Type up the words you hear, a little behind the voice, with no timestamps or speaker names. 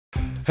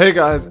Hey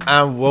guys,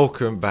 and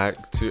welcome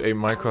back to a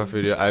Minecraft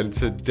video, and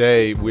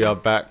today we are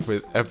back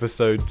with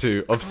episode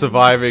 2 of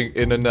surviving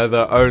in a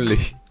nether only.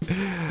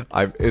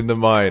 I'm in the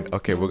mine.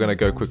 Okay, we're gonna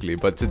go quickly,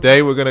 but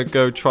today we're gonna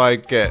go try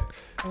get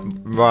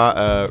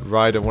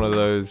ride on one of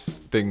those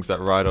things that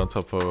ride on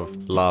top of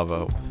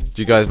lava.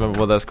 Do you guys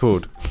remember what that's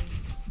called?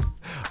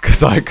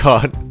 Because I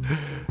can't.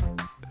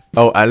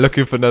 Oh, and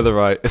looking for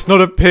netherite. It's not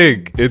a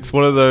pig, it's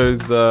one of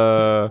those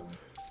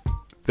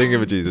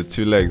thingamajiggies with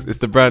 2 legs. It's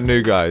the brand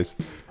new guys.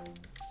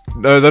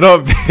 No, they're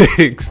not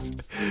pigs.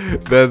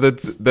 They're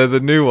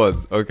the new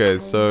ones. Okay,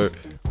 so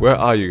where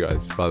are you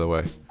guys, by the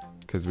way?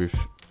 Because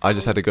I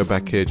just had to go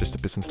back here just to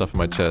put some stuff in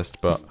my chest,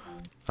 but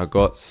I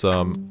got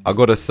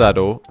a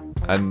saddle,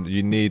 and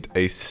you need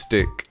a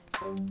stick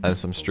and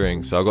some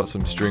string. So I got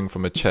some string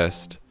from a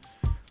chest,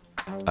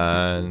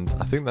 and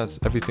I think that's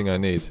everything I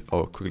need.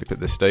 Oh, quickly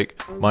put this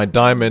stake. My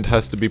diamond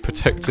has to be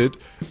protected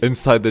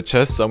inside the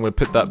chest, so I'm gonna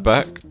put that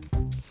back.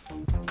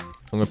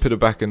 I'm gonna put it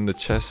back in the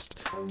chest.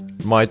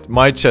 My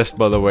chest,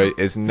 by the way,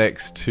 is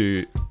next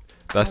to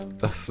that's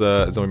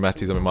Zombie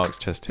Matty, Zombie Mark's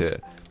chest here.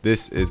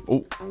 This is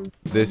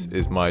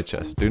my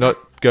chest. Do not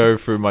go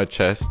through my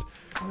chest.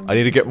 I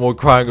need to get more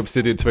crying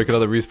obsidian to make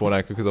another respawn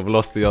anchor because I've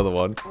lost the other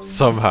one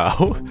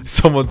somehow.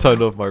 Someone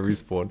turned off my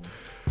respawn.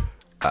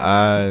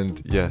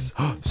 And yes,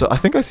 so I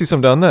think I see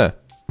some down there.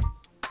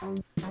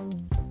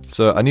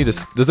 So I need a.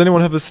 Does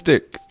anyone have a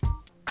stick?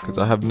 Because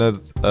I have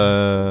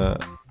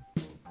netherite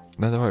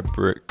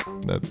brick.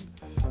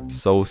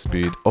 Soul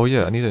speed. Oh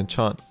yeah, I need an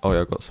enchant. Oh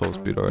yeah, I got soul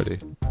speed already.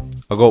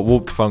 I got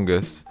warped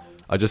fungus.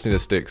 I just need a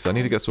stick, so I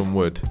need to get some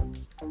wood.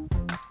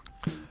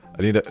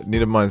 I need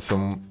to mine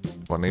some.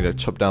 Well, I need to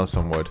chop down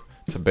some wood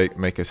to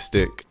make a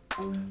stick,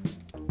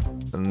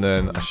 and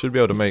then I should be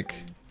able to make.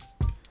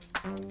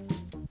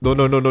 No!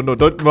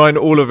 Don't mine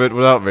all of it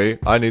without me.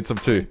 I need some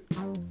too.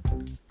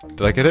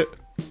 Did I get it?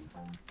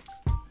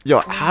 Yo,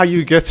 how are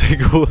you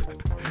getting all?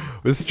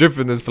 We're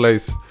stripping this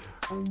place.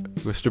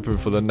 We're stripping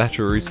for the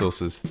natural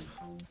resources.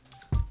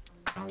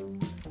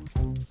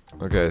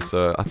 Okay,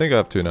 so I think I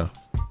have 2 now.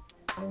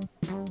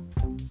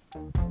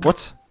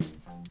 What?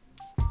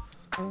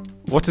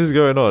 What is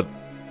going on?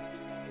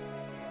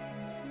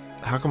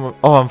 How come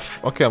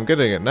okay, I'm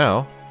getting it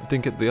now. I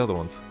didn't get the other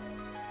ones.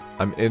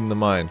 I'm in the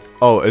mine.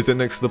 Oh, is it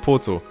next to the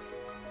portal?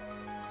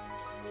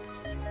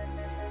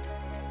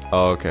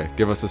 Oh, okay.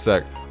 Give us a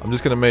sec. I'm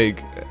just gonna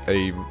make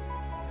a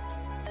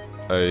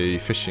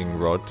fishing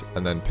rod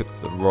and then put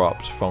the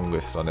warped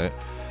fungus on it,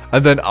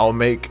 and then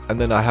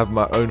I have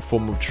my own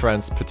form of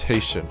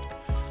transportation.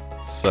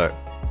 So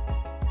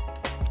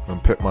I'm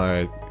gonna put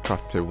my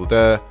craft table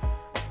there.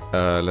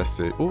 Let's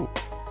see. Oh,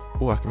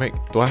 I can make.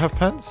 Do I have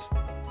pants?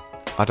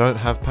 I don't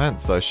have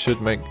pants, so I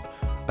should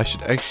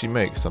actually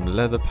make some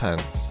leather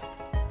pants.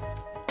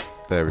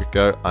 There we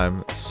go.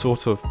 I'm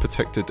sort of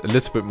protected a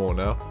little bit more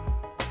now.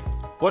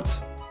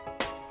 What?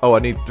 Oh, I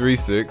need 3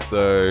 sticks,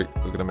 so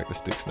we're gonna make the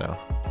sticks now.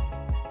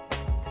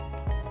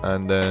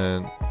 And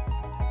then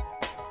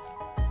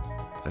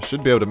I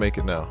should be able to make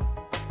it now.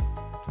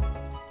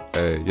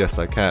 Yes,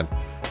 I can.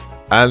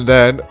 And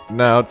then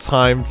now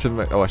time to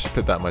make. Oh, I should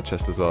put that in my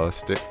chest as well. A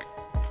stick.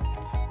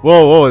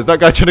 Whoa! Is that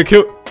guy trying to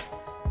kill?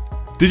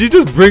 Did you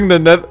just bring the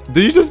nether?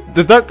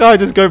 Did that guy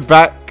just go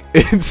back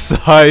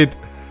inside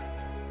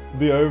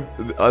the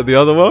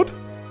other world?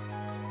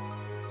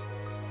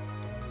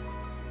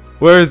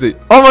 Where is he?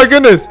 Oh my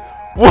goodness!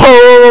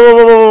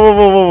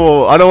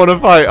 Whoa! I don't want to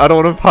fight. I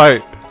don't want to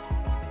fight.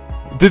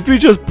 Did we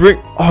just bring...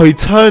 Oh, he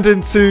turned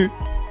into...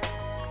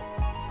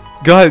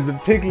 Guys, the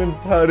piglins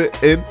turned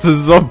it into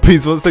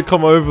zombies once they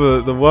come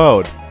over the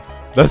world.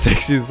 That's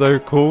actually so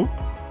cool.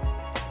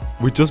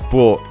 We just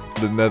brought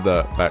the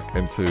nether back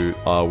into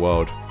our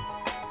world.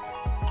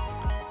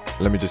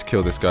 Let me just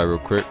kill this guy real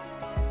quick.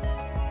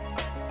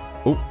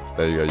 Oh,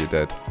 there you go, you're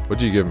dead. What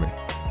did you give me?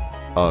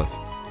 Oh,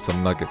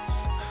 some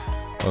nuggets.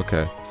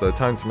 Okay, so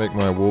time to make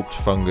my warped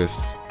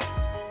fungus.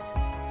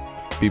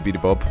 Beebity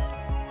bob.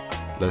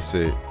 Let's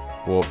see.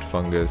 Warped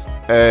fungus.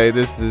 Hey,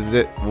 this is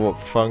it.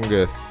 Warped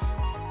fungus.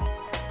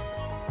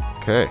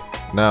 Okay.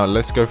 Now,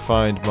 let's go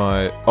find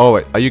my... Oh,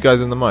 wait. Are you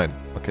guys in the mine?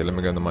 Okay, let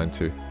me go in the mine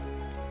too.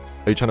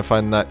 Are you trying to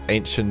find that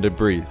ancient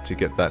debris to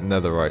get that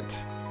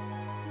netherite?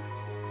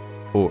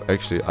 Oh,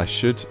 actually, I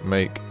should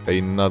make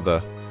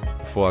another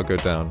before I go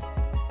down.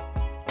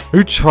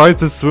 Who tried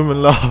to swim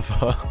in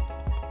lava?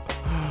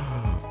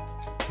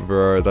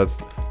 Bro, that's...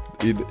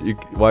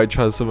 why are you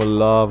trying to swim in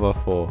lava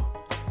for?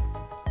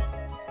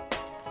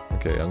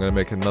 Okay, I'm gonna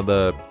make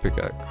another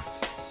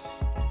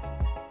pickaxe.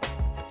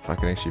 If I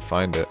can actually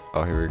find it.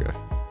 Oh, here we go.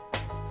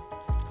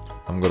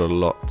 I've got a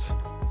lot.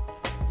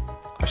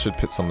 I should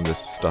put some of this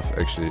stuff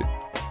actually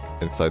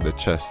inside the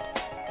chest.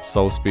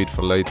 Soul speed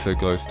for later,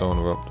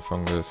 glowstone, warped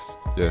fungus.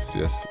 Yes.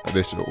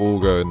 They should all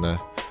go in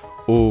there.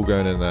 All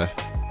going in there.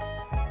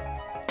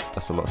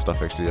 That's a lot of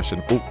stuff actually. I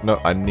shouldn't. Oh, no,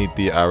 I need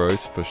the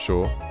arrows for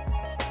sure.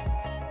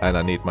 And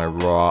I need my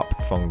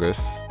warped fungus.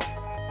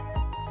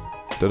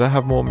 Did I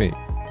have more meat?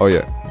 Oh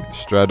yeah,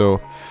 straddle.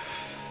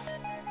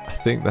 I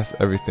think that's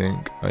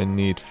everything I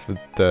need for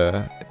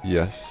there.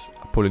 Yes,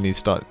 Probably need to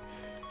start.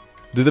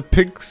 Do the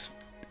pigs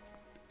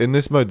in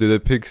this mode? Do the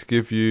pigs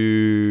give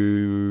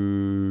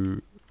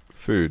you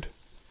food?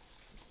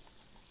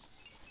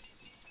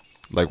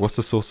 Like, what's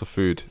the source of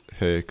food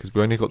here? Because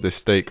we only got this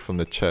steak from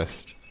the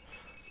chest.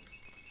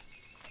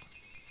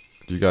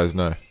 Do you guys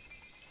know?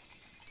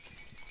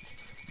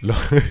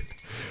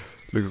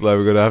 Looks like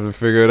we're gonna have to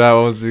figure it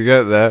out once we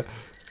get there.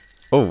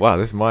 Oh wow,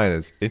 this mine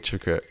is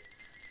intricate.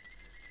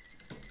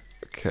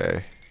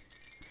 Okay.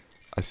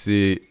 I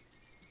see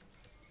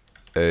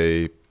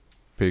a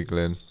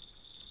piglin.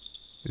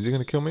 Is he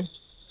gonna kill me?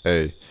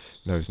 Hey,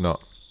 no he's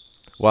not.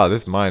 Wow,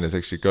 this mine is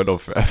actually going on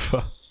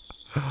forever.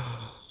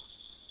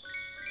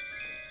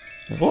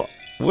 What?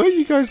 Where are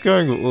you guys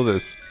going with all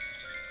this?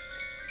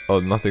 Oh,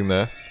 nothing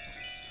there.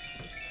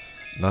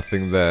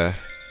 Nothing there.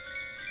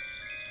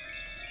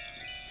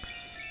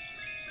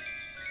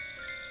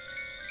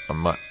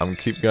 I'm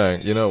keep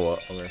going. You know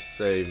what? I'm gonna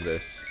save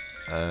this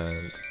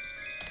and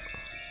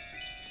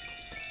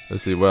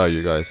let's see. Where are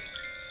you guys?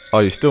 Oh,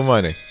 you're still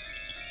mining.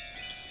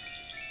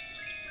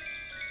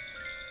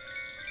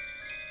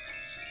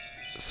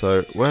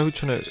 So where are we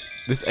trying to?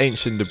 This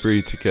ancient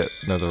debris to get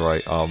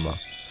netherite armor.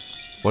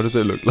 What does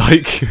it look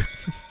like?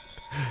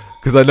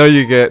 Because I know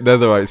you get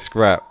netherite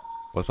scrap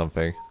or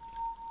something.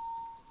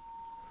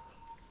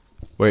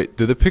 Wait,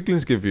 do the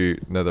piglins give you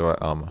netherite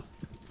armor?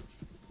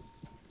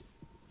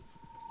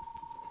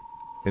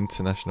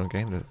 International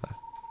Game Design.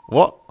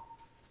 What?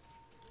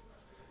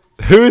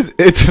 Who is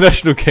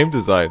International Game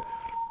Design?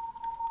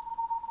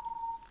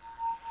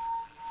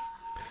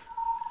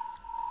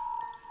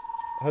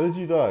 How did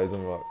you die,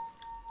 Zombie?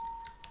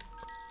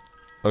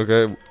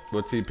 Okay,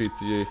 we'll TP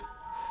to you.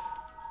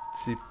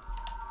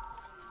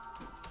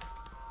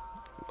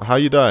 How are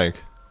you dying?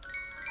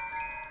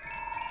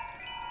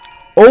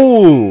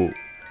 Oh!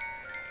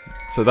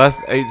 So that's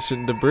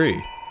ancient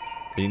debris.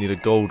 You need a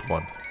gold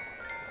one.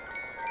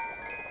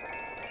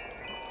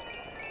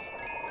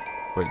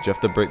 Wait, do you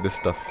have to break this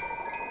stuff?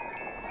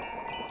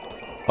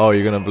 Oh,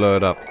 you're gonna blow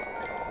it up.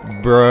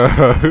 Bro!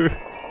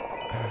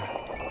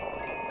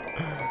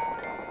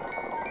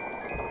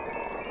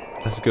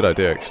 That's a good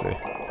idea, actually.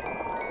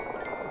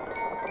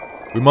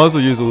 We might as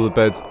well use all the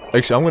beds.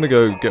 Actually, I'm gonna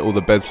go get all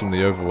the beds from the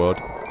overworld.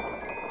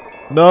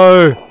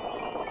 No!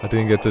 I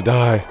didn't get to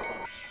die.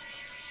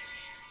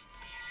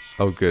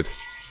 Oh, good.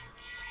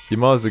 You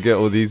might as well get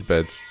all these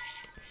beds.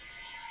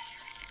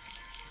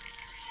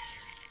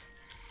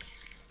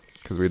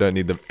 Because we don't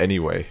need them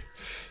anyway.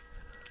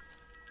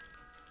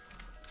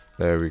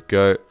 There we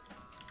go.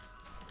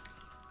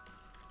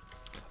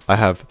 I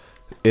have,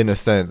 in a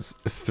sense,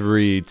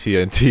 3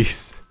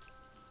 TNTs.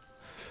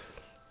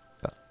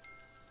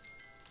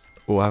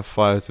 Oh, I have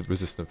fires of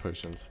resistant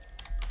potions.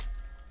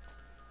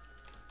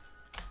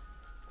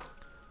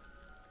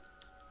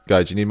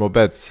 Guys, you need more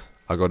beds?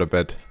 I got a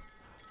bed.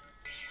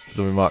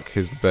 Zombie Mark,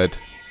 here's the bed.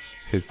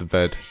 Here's the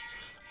bed.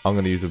 I'm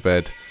gonna use a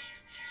bed.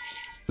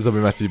 Zombie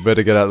Matty, you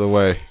better get out of the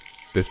way.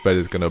 This bed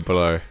is gonna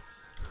blow.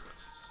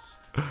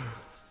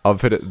 I'll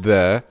put it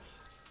there.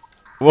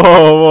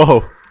 Whoa,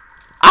 whoa.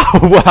 Ow,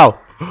 wow.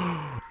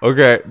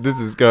 Okay, this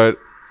is good.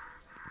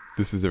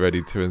 This is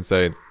already too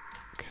insane.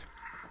 Okay.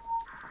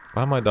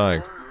 Why am I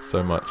dying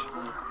so much?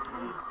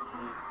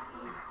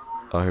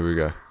 Oh, here we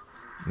go.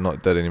 I'm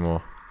not dead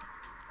anymore.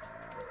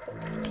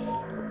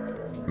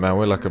 Man,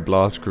 we're like a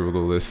blast crew with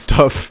all this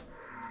stuff.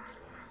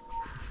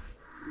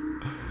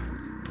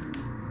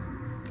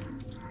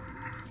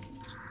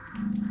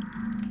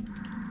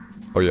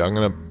 Oh yeah, I'm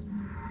gonna...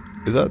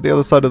 Is that the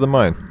other side of the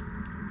mine?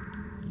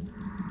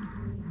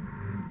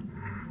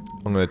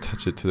 I'm gonna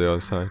attach it to the other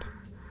side.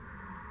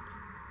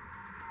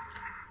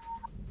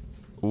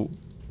 Ooh.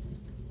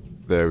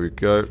 There we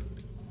go.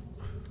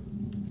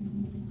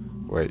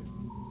 Wait.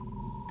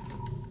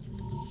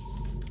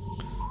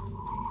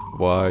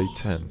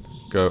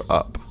 Y10. Go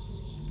up.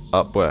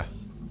 Up where?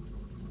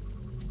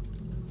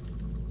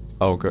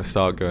 Oh, go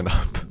start going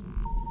up.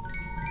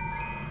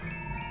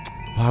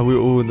 Why are we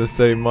all in the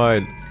same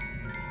mine?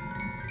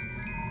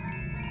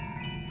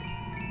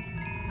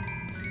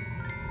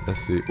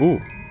 Let's see.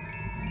 Ooh.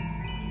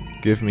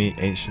 Give me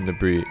ancient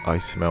debris. I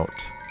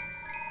smelt.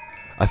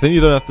 I think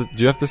you don't have to.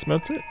 Do you have to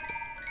smelt it?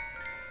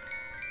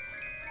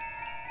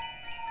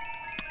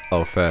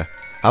 Oh, fair.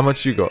 How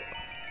much you got?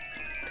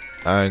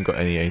 I ain't got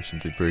any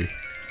ancient debris.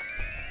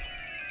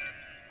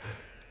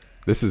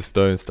 This is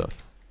stone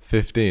stuff.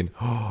 15.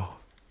 Oh,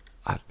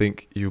 I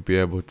think you'll be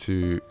able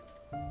to...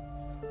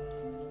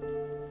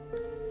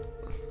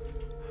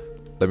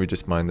 Let me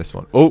just mine this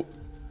one. Oh!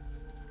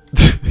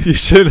 You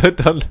shouldn't have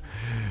done...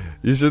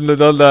 You shouldn't have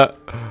done that.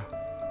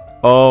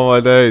 Oh my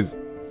days.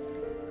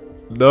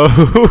 No!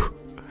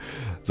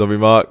 Zombie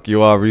Mark,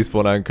 you are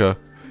respawn anchor.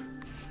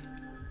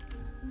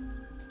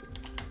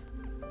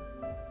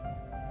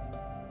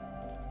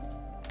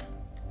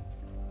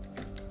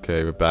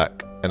 Okay, we're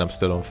back. And I'm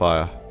still on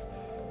fire.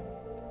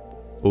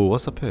 Oh,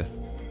 what's up here?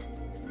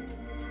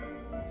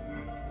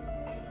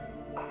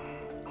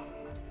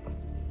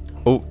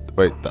 Oh,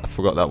 wait, I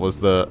forgot that was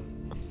the...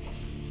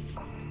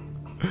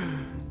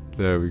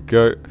 There we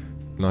go.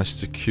 Nice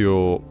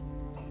secure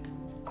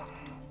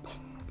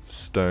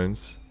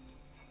stones.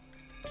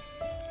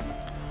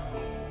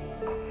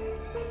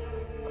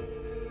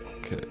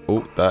 Okay.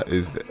 Oh, that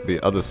is the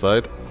other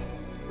side.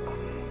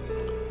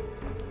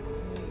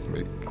 Let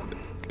me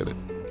get it.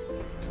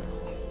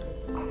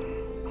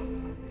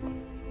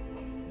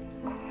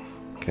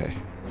 Okay.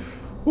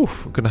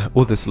 Oof, we're gonna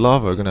all this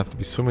lava, we're gonna have to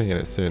be swimming in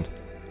it soon.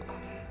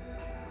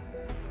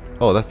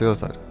 Oh, that's the other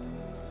side.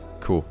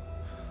 Cool.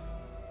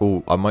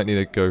 Oh, I might need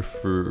to go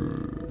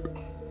through.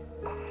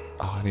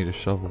 Oh, I need a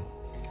shovel.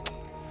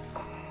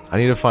 I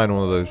need to find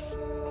one of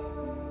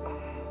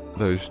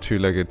those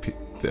two-legged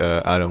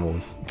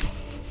animals,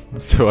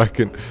 so I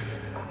can.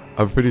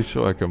 I'm pretty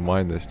sure I can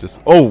mine this. Just.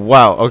 Oh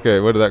wow. Okay,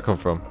 where did that come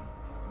from?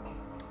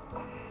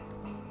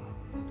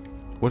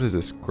 What is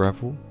this?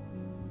 Gravel?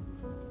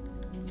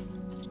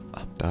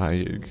 I'm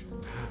dying.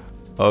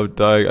 I'm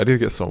dying. I need to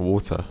get some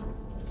water.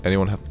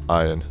 Anyone have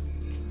iron?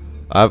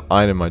 I have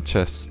iron in my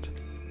chest.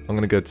 I'm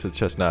gonna go to the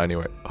chest now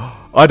anyway.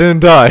 I didn't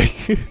die!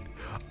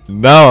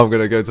 Now I'm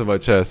gonna go to my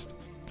chest.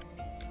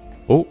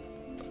 Oh,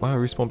 why I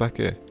respawn back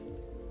here?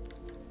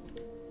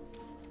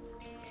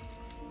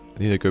 I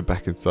need to go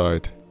back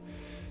inside.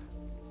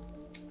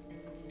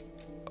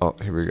 Oh,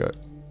 here we go.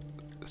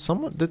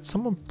 Did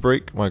someone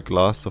break my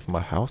glass off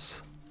my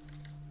house?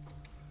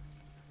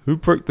 Who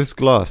broke this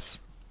glass?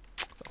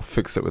 I'll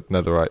fix it with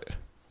netherite.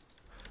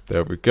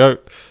 There we go.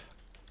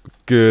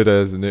 Good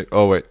as new.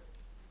 Oh wait.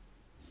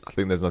 I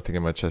think there's nothing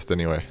in my chest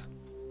anyway.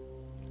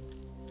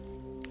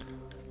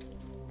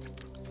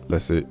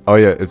 Let's see. Oh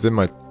yeah, it's in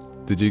my...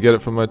 Did you get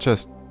it from my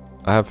chest?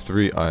 I have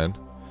 3 iron.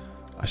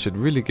 I should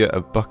really get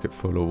a bucket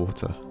full of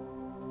water.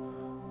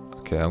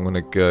 Okay, I'm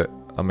gonna go...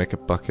 I'll make a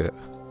bucket.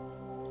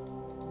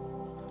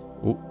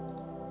 Oh,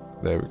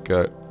 there we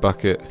go.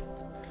 Bucket.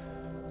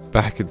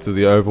 Back into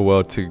the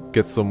overworld to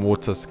get some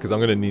water, because I'm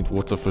gonna need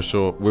water for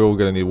sure. We're all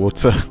gonna need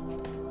water.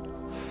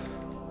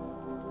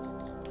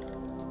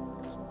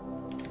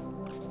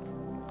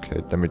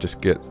 Okay, let me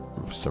just get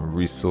some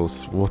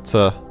resource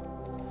water.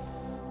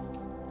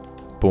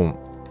 Boom.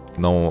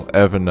 No one will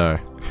ever know.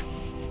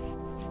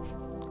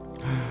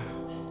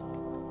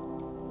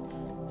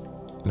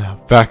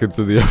 Now back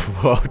into the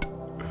overworld.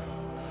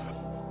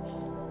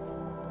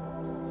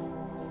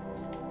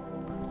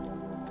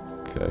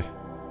 Okay.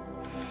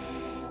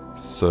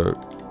 So,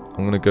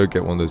 I'm gonna go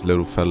get one of those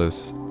little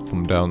fellas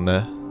from down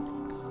there.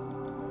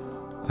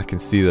 I can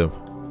see them.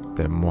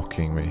 They're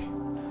mocking me.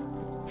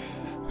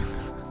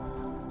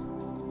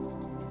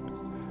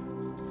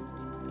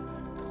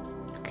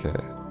 Okay.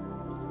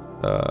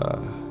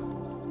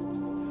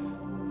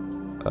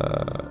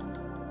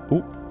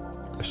 Ooh.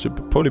 There should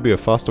probably be a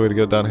faster way to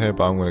get down here,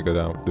 but I'm gonna go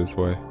down this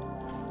way.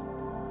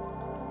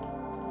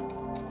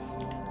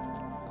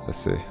 Let's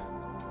see.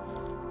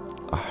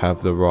 I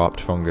have the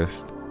wrapped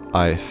fungus.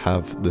 I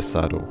have the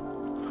saddle.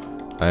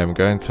 I am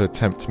going to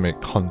attempt to make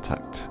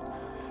contact.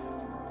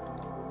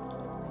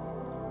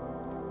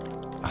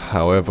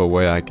 However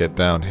way I get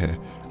down here.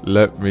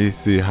 Let me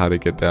see how to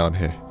get down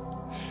here.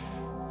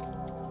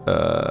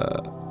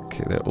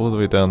 Okay, they're all the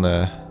way down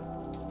there.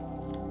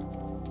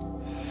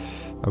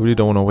 I really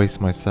don't want to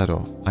waste my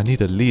saddle. I need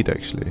a lead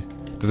actually.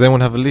 Does anyone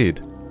have a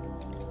lead?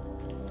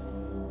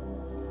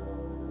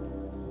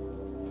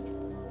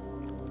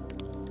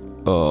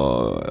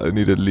 Oh, I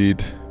need a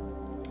lead.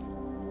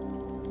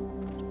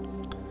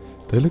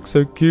 They look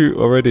so cute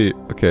already.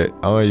 Okay,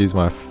 I'm gonna use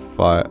my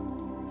fire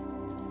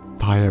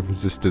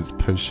resistance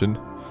potion.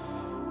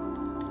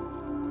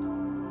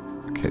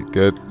 Okay,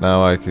 good.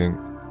 Now I can...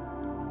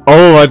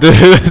 Oh, I did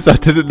this! I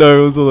didn't know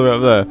it was all the way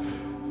up there.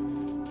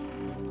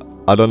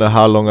 I don't know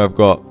how long I've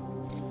got.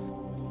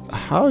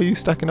 How are you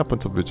stacking up on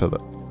top of each other?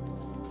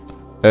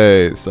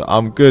 Hey, so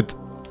I'm good.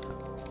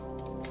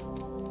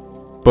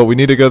 But we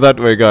need to go that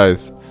way,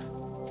 guys.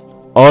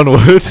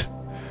 Onward.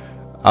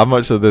 How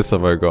much of this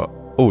have I got?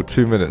 Oh,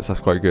 2 minutes. That's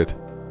quite good.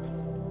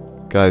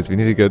 Guys, we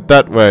need to go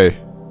that way.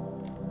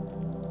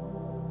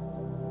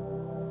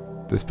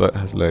 This boat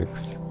has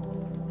legs.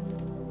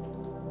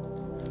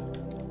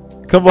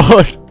 Come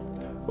on.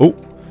 Oh.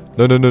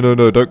 No, no, no, no,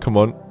 no. Don't come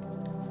on.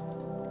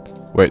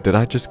 Wait, did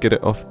I just get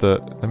it off the...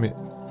 Let me...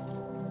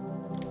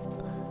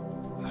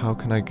 How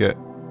can I get...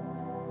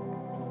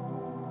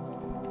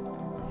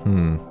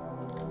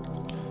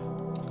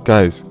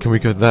 Guys, can we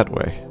go that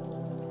way?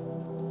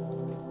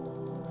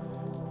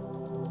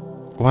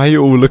 Why are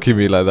you all looking at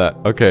me like that?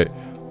 Okay,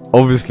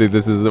 obviously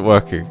this isn't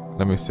working.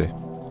 Let me see.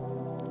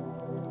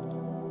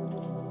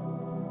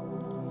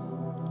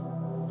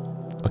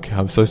 Okay,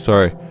 I'm so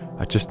sorry.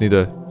 I just need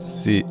to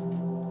see...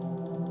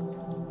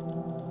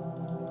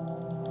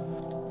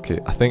 Okay,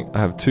 I think I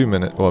have 2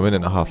 minutes, well, a minute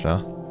and a half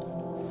now.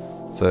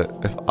 So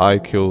if I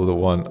kill the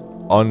one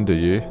under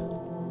you,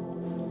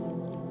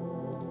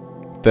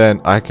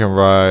 then I can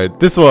ride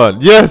this one.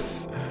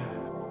 Yes!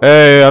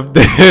 Hey, I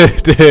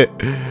did it!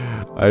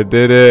 I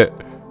did it!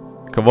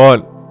 Come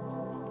on!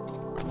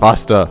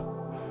 Faster!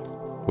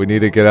 We need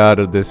to get out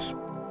of this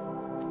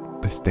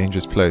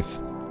dangerous place.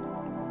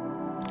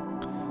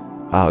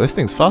 Wow, this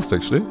thing's fast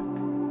actually.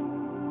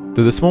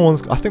 Do the small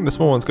ones? I think the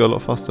small ones go a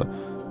lot faster.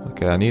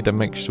 Okay, I need to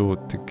make sure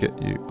to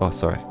get you. Oh,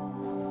 sorry.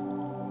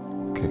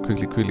 Okay,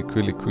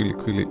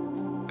 quickly.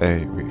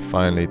 Hey, we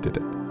finally did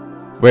it.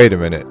 Wait a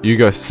minute. You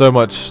go so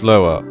much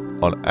slower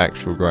on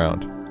actual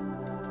ground.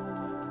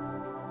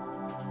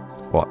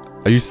 What?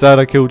 Are you sad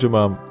I killed your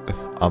mum?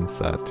 Yes, I'm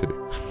sad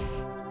too.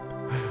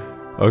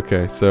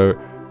 Okay, so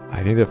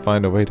I need to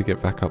find a way to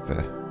get back up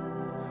there.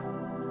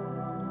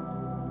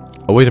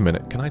 Oh, wait a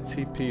minute. Can I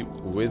TP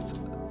with...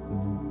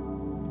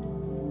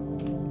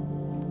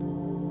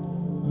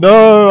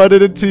 No, I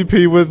didn't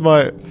TP with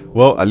my...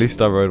 Well, at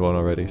least I rode one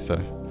already, so...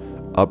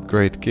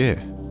 Upgrade gear.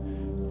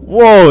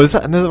 Whoa, is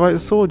that a netherite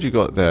sword you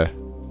got there?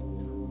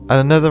 And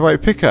a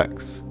netherite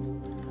pickaxe?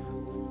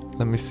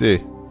 Let me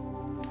see.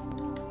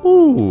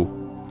 Ooh.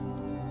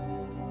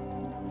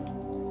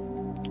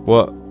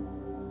 What?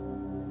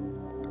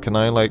 Can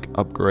I, like,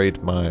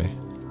 upgrade my...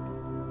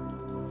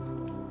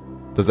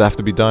 Does it have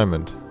to be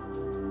diamond?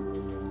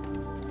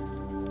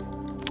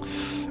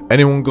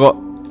 Anyone got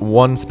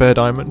one spare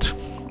diamond?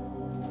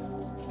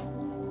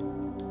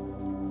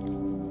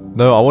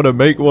 No, I want to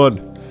make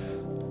one.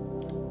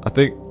 I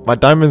think my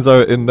diamonds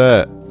are in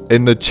there.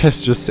 In the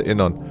chest just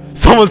sitting on.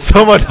 Someone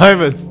stole my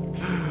diamonds!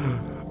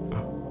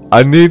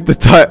 I need the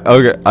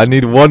okay, I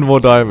need one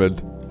more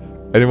diamond.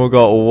 Anyone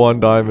got one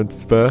diamond to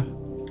spare?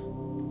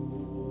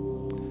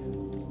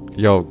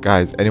 Yo,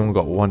 guys, anyone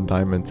got one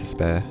diamond to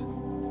spare?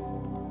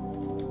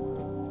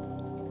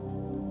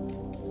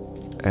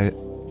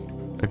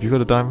 Have you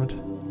got a diamond?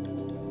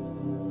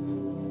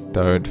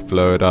 Don't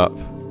blow it up.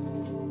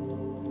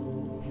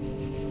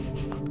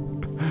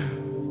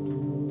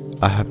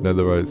 I have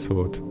netherite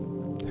sword.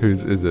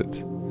 Whose is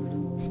it?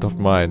 It's not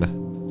mine.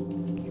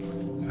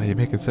 Oh, you're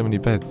making so many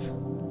beds.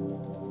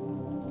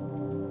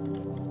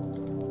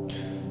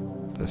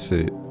 Let's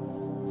see.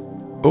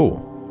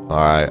 Oh,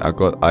 alright. I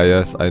got.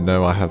 Yes, I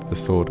know. I have the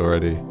sword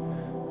already.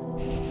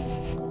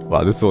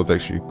 Wow, this sword's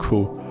actually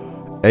cool.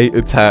 8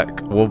 attack,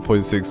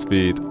 1.6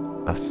 speed.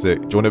 That's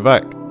sick. Do you want it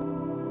back?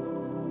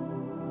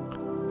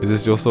 Is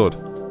this your sword?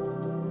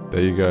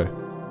 There you go.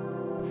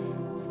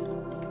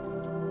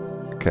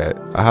 Okay,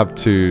 I have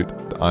 2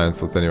 iron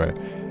swords anyway,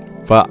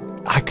 but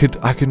I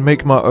could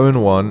make my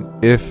own one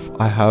if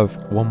I have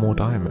one more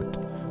diamond.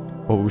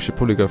 Well, we should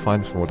probably go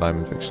find some more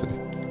diamonds actually.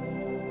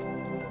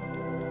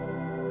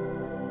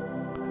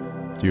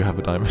 Do you have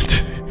a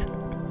diamond?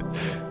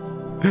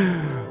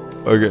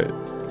 Okay.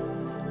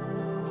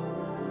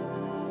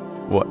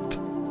 What?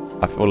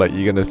 I feel like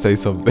you're gonna say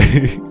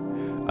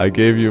something. I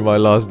gave you my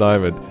last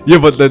diamond. Yeah,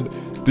 but then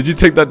did you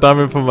take that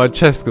diamond from my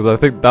chest? Because I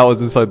think that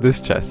was inside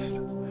this chest.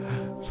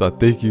 So I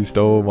think you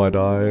stole my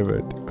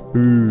diamond.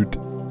 Food.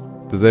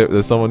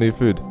 Does someone need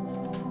food?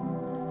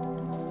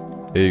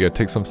 Here you go,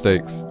 take some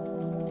steaks.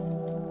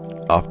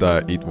 After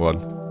I eat one.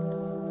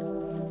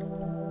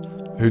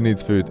 Who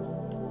needs food?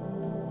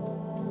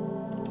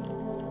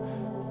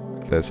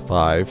 There's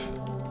 5.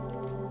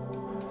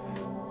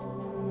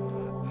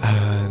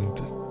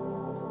 And...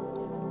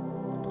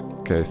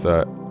 Okay,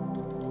 so...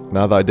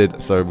 Now that I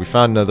did... So we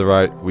found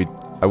netherite.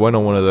 I went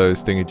on one of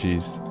those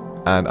thingagees.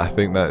 And I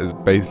think that is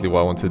basically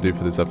what I want to do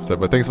for this episode.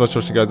 But thanks so much for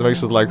watching, guys. Make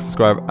sure to like,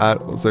 subscribe, and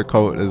also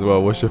comment as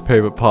well. What's your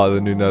favorite part of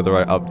the new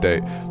netherite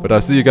update? But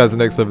I'll see you guys in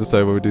the next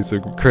episode where we do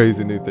some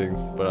crazy new things.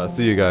 But I'll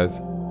see you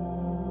guys.